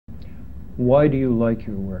Why do you like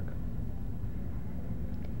your work?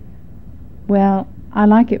 Well, I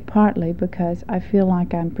like it partly because I feel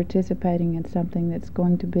like I'm participating in something that's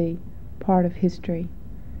going to be part of history.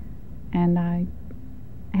 And I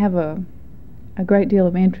have a great deal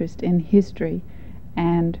of interest in history,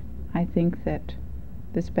 and I think that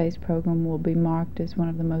the space program will be marked as one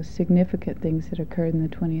of the most significant things that occurred in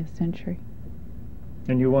the 20th century.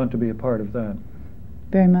 And you want to be a part of that?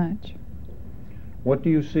 Very much. What do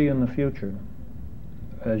you see in the future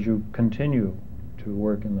as you continue to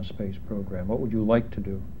work in the space program? What would you like to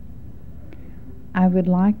do? I would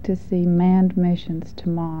like to see manned missions to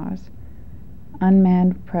Mars,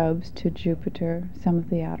 unmanned probes to Jupiter, some of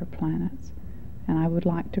the outer planets, and I would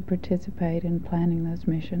like to participate in planning those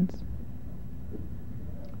missions.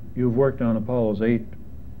 You've worked on Apollos 8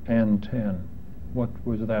 and 10. What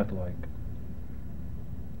was that like?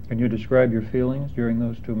 Can you describe your feelings during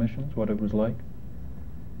those two missions, what it was like?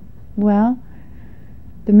 Well,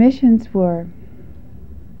 the missions were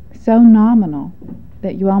so nominal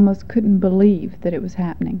that you almost couldn't believe that it was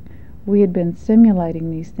happening. We had been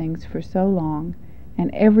simulating these things for so long,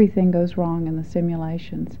 and everything goes wrong in the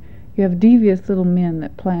simulations. You have devious little men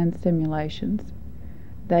that plan simulations.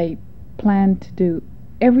 They plan to do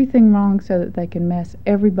everything wrong so that they can mess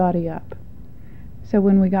everybody up. So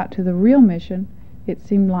when we got to the real mission, it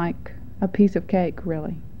seemed like a piece of cake,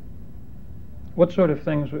 really. What sort of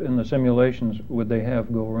things in the simulations would they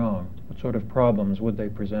have go wrong? What sort of problems would they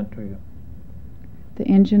present to you? The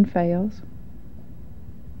engine fails.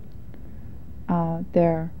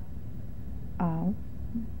 Their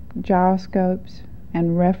gyroscopes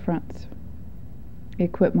and reference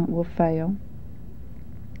equipment will fail.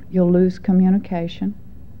 You'll lose communication.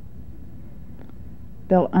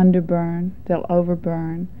 They'll underburn, they'll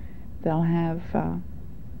overburn, they'll have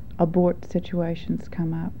abort situations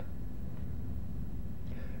come up.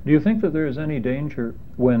 Do you think that there is any danger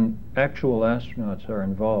when actual astronauts are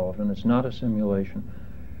involved and it's not a simulation,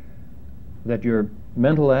 that your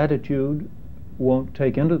mental attitude won't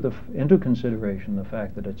take into consideration the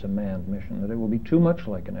fact that it's a manned mission, that it will be too much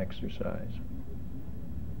like an exercise?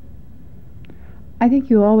 I think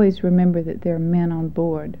you always remember that there are men on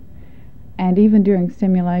board, and even during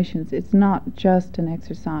simulations it's not just an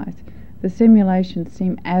exercise. The simulations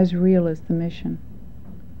seem as real as the mission.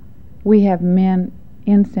 We have men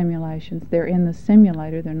in simulations. They're in the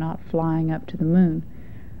simulator, they're not flying up to the moon,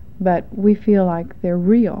 but we feel like they're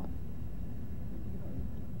real.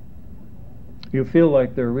 You feel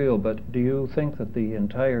like they're real, but do you think that the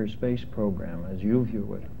entire space program, as you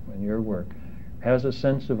view it in your work, has a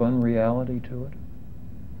sense of unreality to it?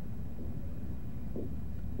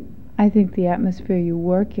 I think the atmosphere you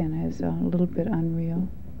work in is a little bit unreal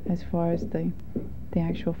as far as the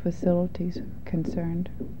actual facilities are concerned.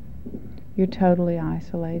 You're totally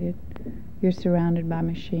isolated. You're surrounded by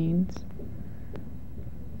machines.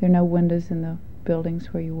 There are no windows in the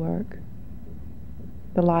buildings where you work.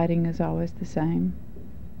 The lighting is always the same.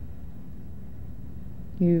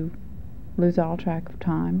 You lose all track of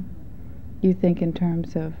time. You think in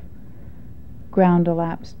terms of ground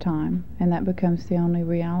elapsed time, and that becomes the only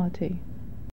reality.